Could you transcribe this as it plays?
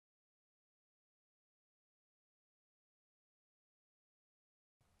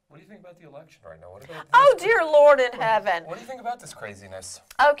What do you think about the election right now? What about Oh, dear Lord in heaven. What do you think about this craziness?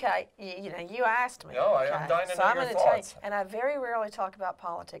 Okay, you asked me. No, okay. I'm dying to so know I'm your gonna thoughts. Tell you, and I very rarely talk about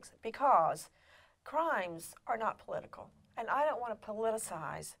politics because crimes are not political. And I don't want to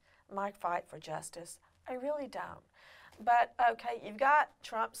politicize my fight for justice. I really don't. But, okay, you've got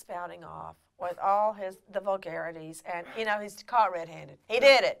Trump spouting off with all the vulgarities, and, he's caught red-handed. He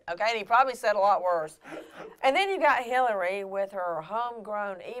did it, okay, and he probably said a lot worse. And then you got Hillary with her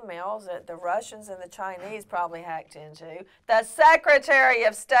homegrown emails that the Russians and the Chinese probably hacked into, the Secretary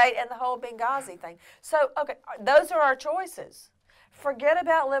of State, and the whole Benghazi thing. So, okay, those are our choices. Forget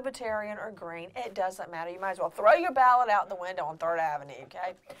about libertarian or green. It doesn't matter. You might as well throw your ballot out the window on 3rd Avenue,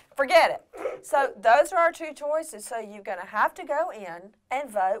 okay? Forget it. So those are our two choices. So you're going to have to go in and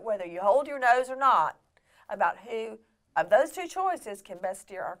vote, whether you hold your nose or not, about who of those two choices can best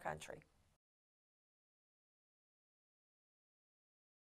steer our country.